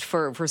would hate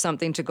for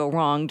something to go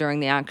wrong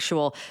during the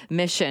actual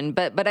mission.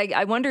 But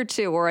I wonder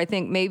too, or I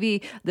think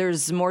maybe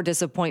there's more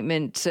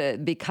disappointment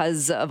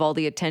because of all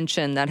the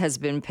attention that has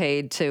been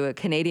paid to a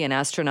Canadian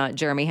astronaut,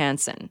 Jeremy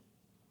Hansen.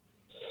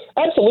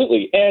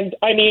 Absolutely. And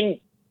I mean,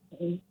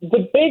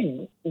 the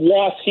big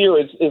loss here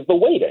is the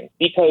waiting,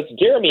 because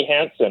Jeremy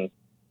Hansen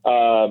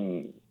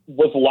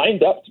was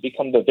lined up to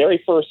become the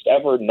very first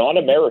ever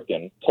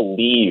non-American to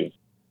leave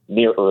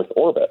near-Earth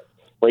orbit.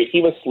 Right?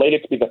 He was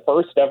slated to be the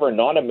first ever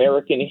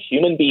non-American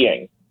human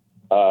being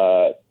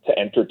to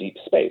enter deep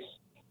space.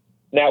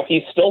 Now,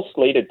 he's still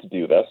slated to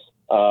do this,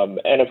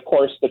 and of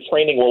course, the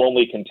training will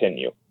only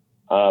continue.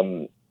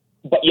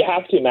 But you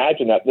have to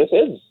imagine that this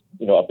is,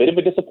 a bit of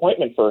a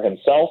disappointment for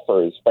himself,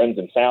 for his friends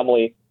and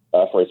family,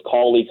 for his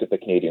colleagues at the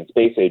Canadian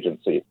Space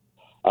Agency.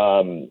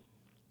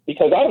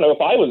 Because I don't know,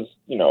 if I was,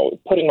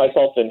 putting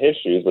myself in his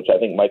shoes, which I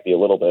think might be a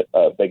little bit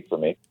big for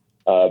me,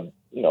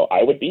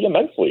 I would be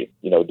immensely,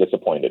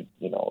 disappointed.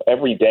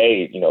 Every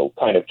day,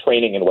 kind of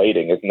training and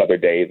waiting is another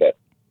day that,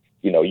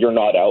 you're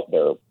not out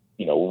there,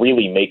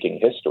 really making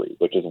history,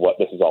 which is what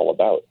this is all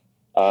about.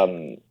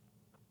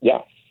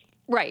 Yeah.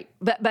 Right.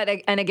 But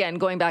and again,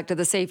 going back to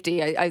the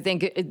safety, I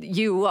think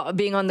you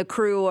being on the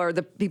crew, or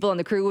the people on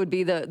the crew, would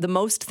be the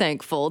most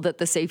thankful that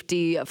the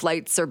safety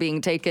flights are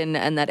being taken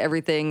and that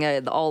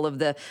everything, all of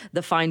the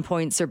fine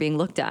points are being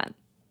looked at.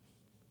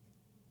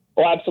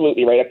 Well,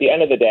 absolutely right. At the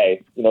end of the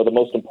day, the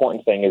most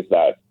important thing is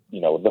that,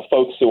 the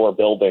folks who are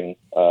building,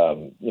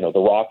 the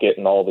rocket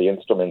and all the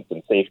instruments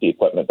and safety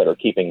equipment that are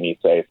keeping me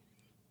safe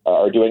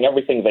are doing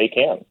everything they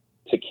can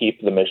to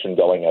keep the mission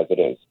going as it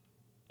is.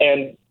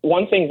 And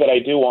one thing that I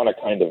do want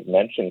to kind of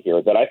mention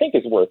here that I think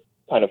is worth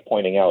kind of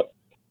pointing out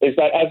is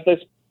that as this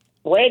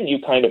brand new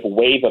kind of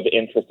wave of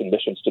interest in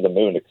missions to the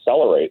moon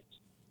accelerates,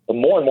 the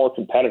more and more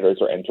competitors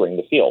are entering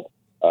the field.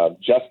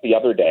 Just the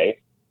other day,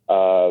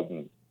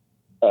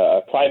 a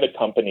private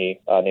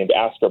company named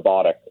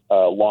Astronaut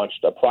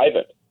launched a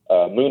private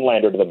moon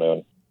lander to the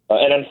moon.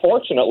 And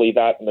unfortunately,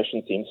 that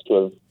mission seems to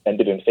have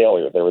ended in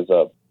failure. There was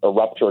a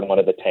rupture in one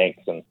of the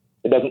tanks, and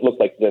it doesn't look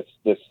like this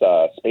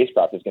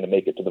spacecraft is going to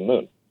make it to the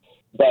moon.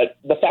 But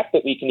the fact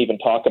that we can even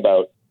talk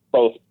about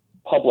both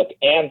public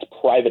and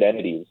private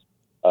entities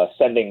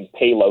sending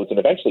payloads and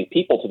eventually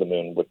people to the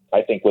moon,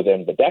 I think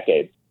within the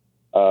decade,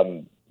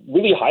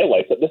 really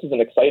highlights that this is an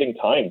exciting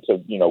time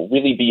to,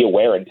 really be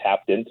aware and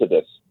tapped into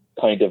this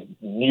kind of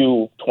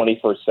new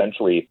 21st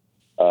century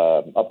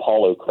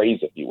Apollo craze,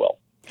 if you will.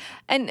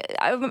 And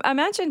I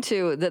imagine,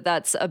 too, that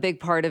that's a big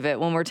part of it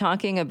when we're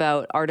talking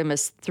about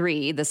Artemis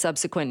II, the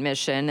subsequent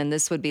mission, and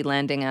this would be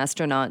landing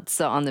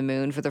astronauts on the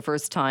moon for the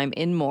first time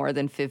in more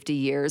than 50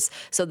 years.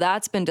 So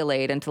that's been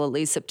delayed until at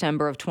least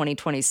September of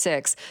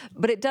 2026.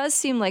 But it does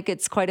seem like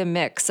it's quite a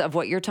mix of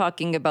what you're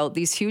talking about,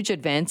 these huge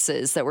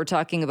advances that we're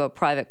talking about,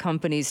 private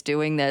companies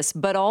doing this,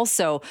 but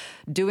also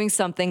doing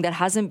something that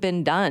hasn't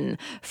been done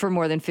for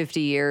more than 50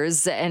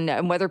 years.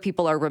 And whether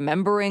people are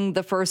remembering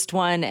the first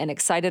one and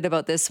excited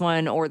about this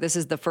one, or this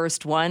is the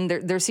first one,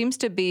 there seems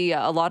to be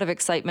a lot of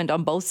excitement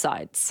on both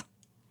sides.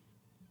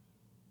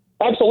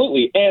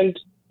 Absolutely. And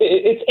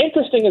it's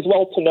interesting as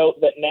well to note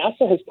that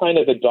NASA has kind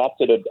of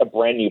adopted a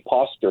brand new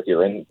posture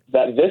here, and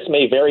that this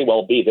may very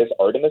well be, this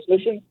Artemis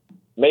mission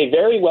may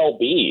very well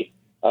be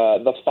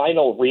the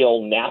final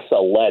real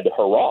NASA-led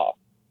hurrah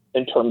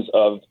in terms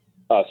of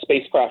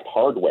spacecraft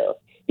hardware.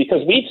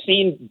 Because we've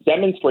seen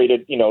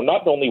demonstrated,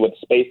 not only with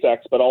SpaceX,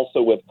 but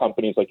also with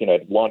companies like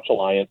United Launch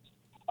Alliance.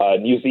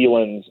 New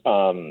Zealand's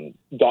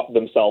got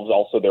themselves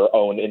also their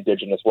own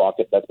indigenous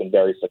rocket that's been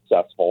very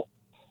successful.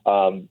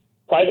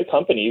 Private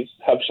companies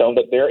have shown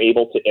that they're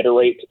able to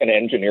iterate and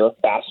engineer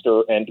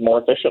faster and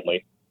more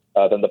efficiently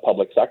than the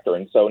public sector.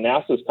 And so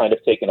NASA's kind of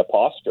taken a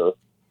posture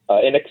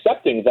in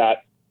accepting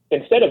that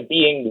instead of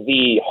being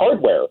the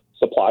hardware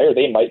supplier,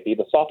 they might be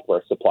the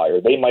software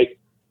supplier. They might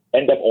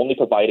end up only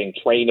providing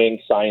training,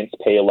 science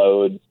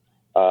payloads,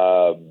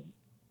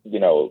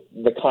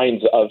 the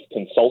kinds of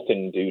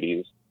consulting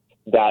duties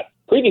that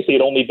previously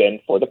had only been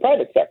for the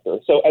private sector.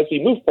 So as we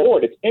move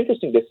forward, it's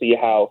interesting to see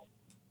how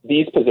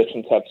these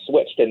positions have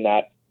switched in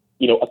that,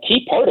 a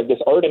key part of this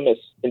Artemis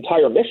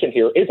entire mission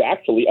here is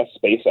actually a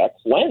SpaceX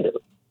lander,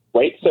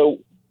 right? So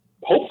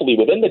hopefully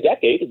within the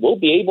decade, we'll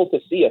be able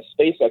to see a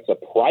SpaceX, a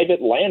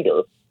private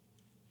lander,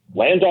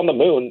 land on the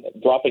moon,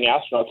 dropping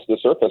astronauts to the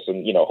surface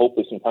and,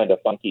 hopefully some kind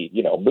of funky,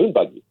 moon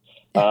buggy.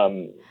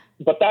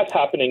 But that's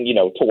happening,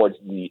 towards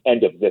the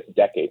end of this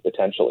decade,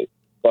 potentially.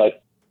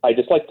 But I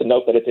just like to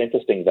note that it's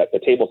interesting that the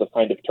tables have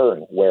kind of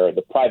turned, where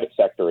the private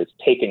sector is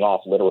taking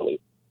off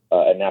literally,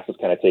 and NASA's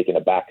kind of taking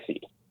a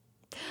backseat.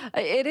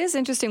 It is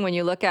interesting when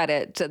you look at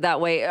it that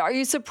way. Are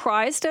you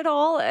surprised at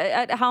all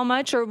at how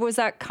much, or was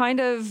that kind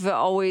of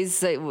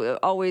always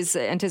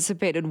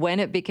anticipated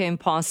when it became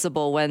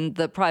possible, when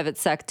the private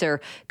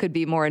sector could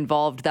be more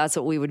involved? That's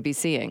what we would be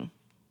seeing.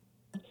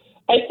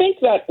 I think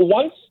that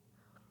once.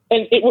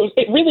 And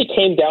it really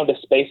came down to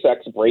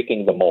SpaceX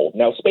breaking the mold.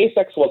 Now,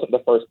 SpaceX wasn't the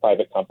first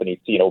private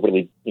company to,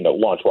 really,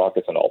 launch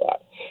rockets and all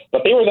that.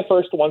 But they were the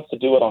first ones to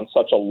do it on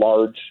such a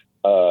large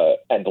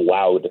and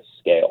loud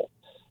scale.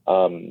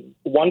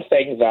 One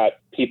thing that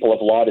people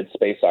have lauded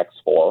SpaceX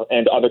for,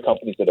 and other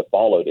companies that have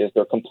followed, is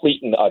their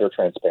complete and utter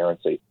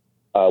transparency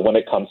when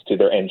it comes to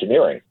their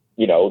engineering.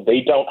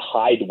 They don't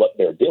hide what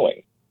they're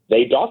doing.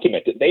 They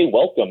document it. They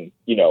welcome,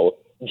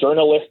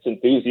 journalists,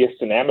 enthusiasts,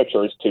 and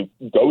amateurs to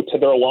go to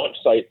their launch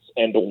sites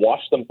and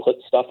watch them put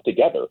stuff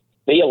together.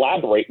 They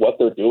elaborate what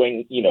they're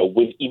doing,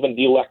 with even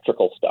the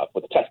electrical stuff,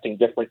 with testing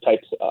different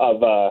types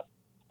of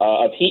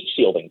heat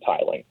shielding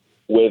tiling,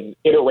 with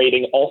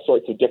iterating all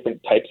sorts of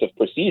different types of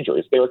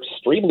procedures. They're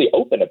extremely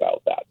open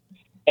about that.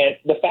 And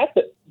the fact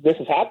that this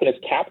has happened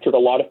has captured a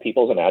lot of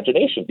people's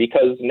imagination,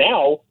 because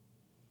now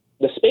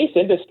the space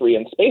industry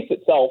and space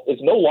itself is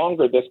no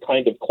longer this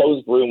kind of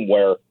closed room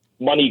where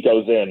money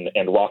goes in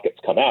and rockets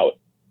come out.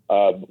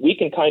 We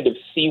can kind of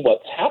see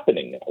what's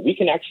happening now. We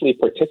can actually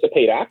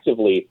participate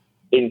actively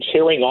in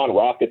cheering on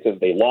rockets as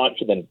they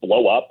launch and then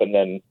blow up, and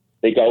then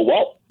they go,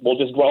 well, we'll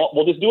just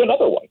do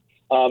another one.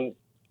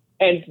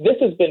 And this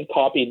has been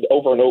copied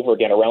over and over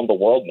again around the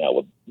world now,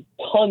 with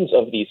tons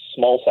of these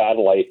small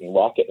satellite and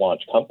rocket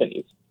launch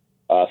companies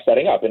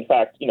setting up. In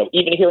fact,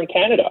 even here in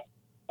Canada,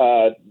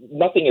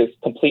 nothing is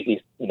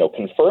completely,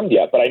 confirmed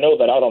yet, but I know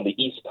that out on the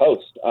East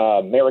Coast,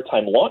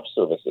 Maritime Launch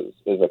Services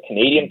is a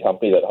Canadian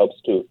company that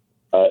hopes to,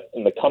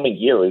 in the coming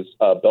years,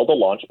 build a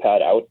launch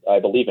pad out,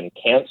 I believe, in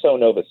Canso,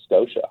 Nova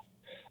Scotia,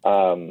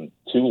 to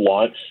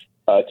launch,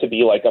 to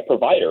be like a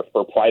provider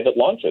for private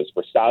launches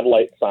for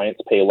satellite science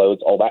payloads,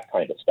 all that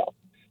kind of stuff.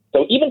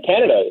 So even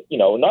Canada,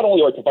 not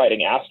only are we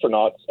providing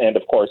astronauts and,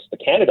 of course, the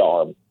Canada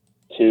arm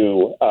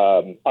to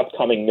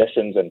upcoming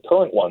missions and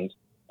current ones,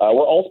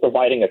 we're also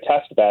providing a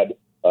test bed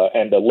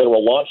and a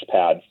literal launch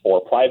pad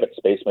for private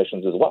space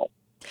missions as well.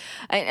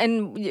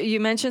 And you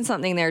mentioned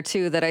something there,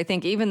 too, that I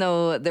think even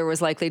though there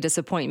was likely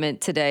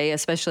disappointment today,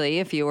 especially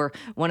if you were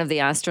one of the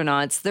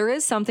astronauts, there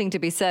is something to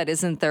be said,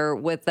 isn't there,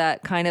 with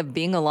that kind of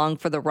being along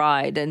for the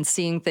ride and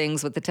seeing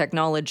things with the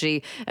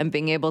technology and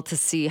being able to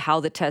see how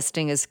the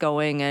testing is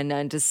going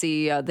and to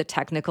see the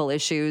technical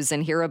issues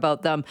and hear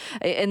about them.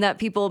 And that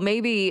people,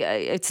 maybe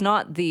it's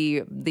not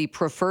the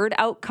preferred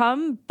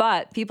outcome,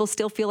 but people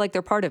still feel like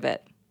they're part of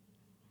it.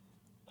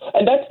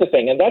 And that's the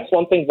thing. And that's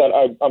one thing that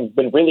I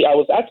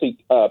was actually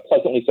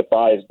pleasantly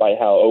surprised by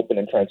how open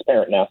and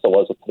transparent NASA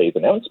was with today's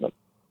announcement.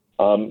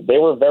 They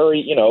were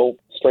very,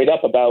 straight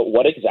up about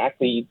what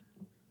exactly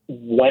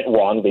went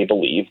wrong, they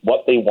believe,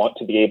 what they want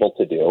to be able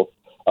to do.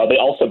 They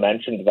also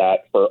mentioned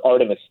that for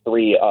Artemis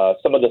II,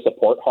 some of the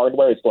support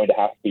hardware is going to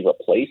have to be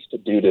replaced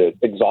due to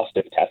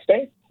exhaustive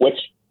testing, which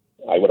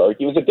I would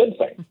argue is a good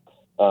thing.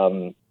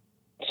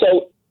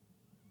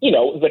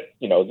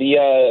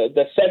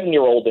 The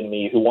 7-year-old in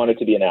me who wanted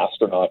to be an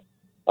astronaut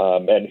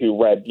and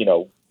who read,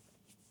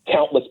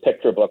 countless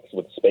picture books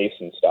with space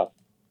and stuff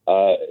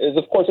is,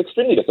 of course,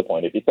 extremely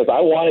disappointed, because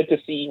I wanted to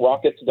see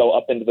rockets go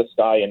up into the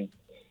sky and,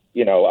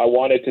 I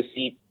wanted to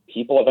see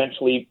people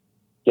eventually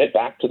get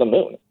back to the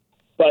moon.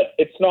 But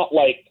it's not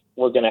like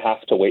we're going to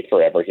have to wait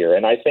forever here.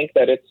 And I think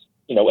that it's,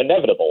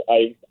 inevitable.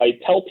 I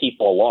tell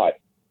people a lot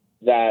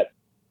that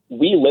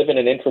we live in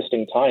an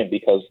interesting time,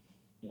 because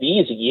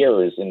these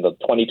years in the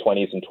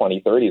 2020s and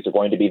 2030s are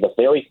going to be the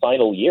very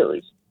final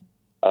years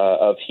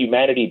of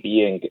humanity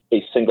being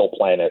a single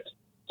planet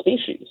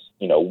species.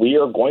 We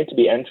are going to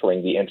be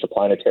entering the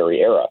interplanetary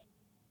era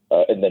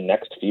in the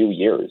next few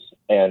years.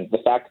 And the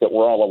fact that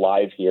we're all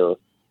alive here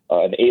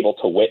and able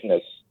to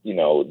witness,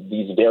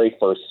 these very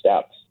first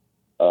steps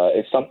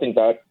is something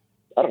that,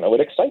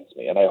 it excites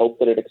me. And I hope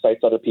that it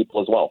excites other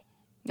people as well.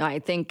 I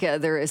think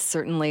there is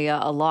certainly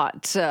a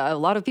lot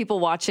of people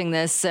watching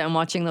this and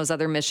watching those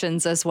other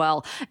missions as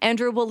well.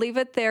 Andrew, we'll leave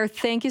it there.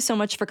 Thank you so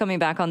much for coming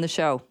back on the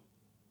show.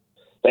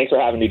 Thanks for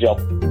having me, Jill.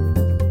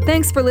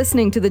 Thanks for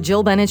listening to the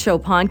Jill Bennett Show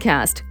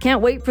podcast.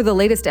 Can't wait for the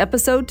latest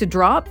episode to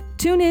drop?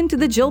 Tune in to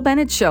the Jill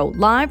Bennett Show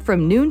live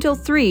from noon till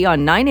 3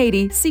 on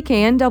 980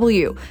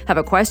 CKNW. Have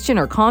a question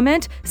or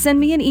comment? Send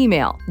me an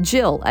email,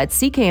 jill@cknw.com.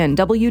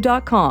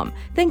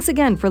 Thanks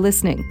again for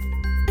listening.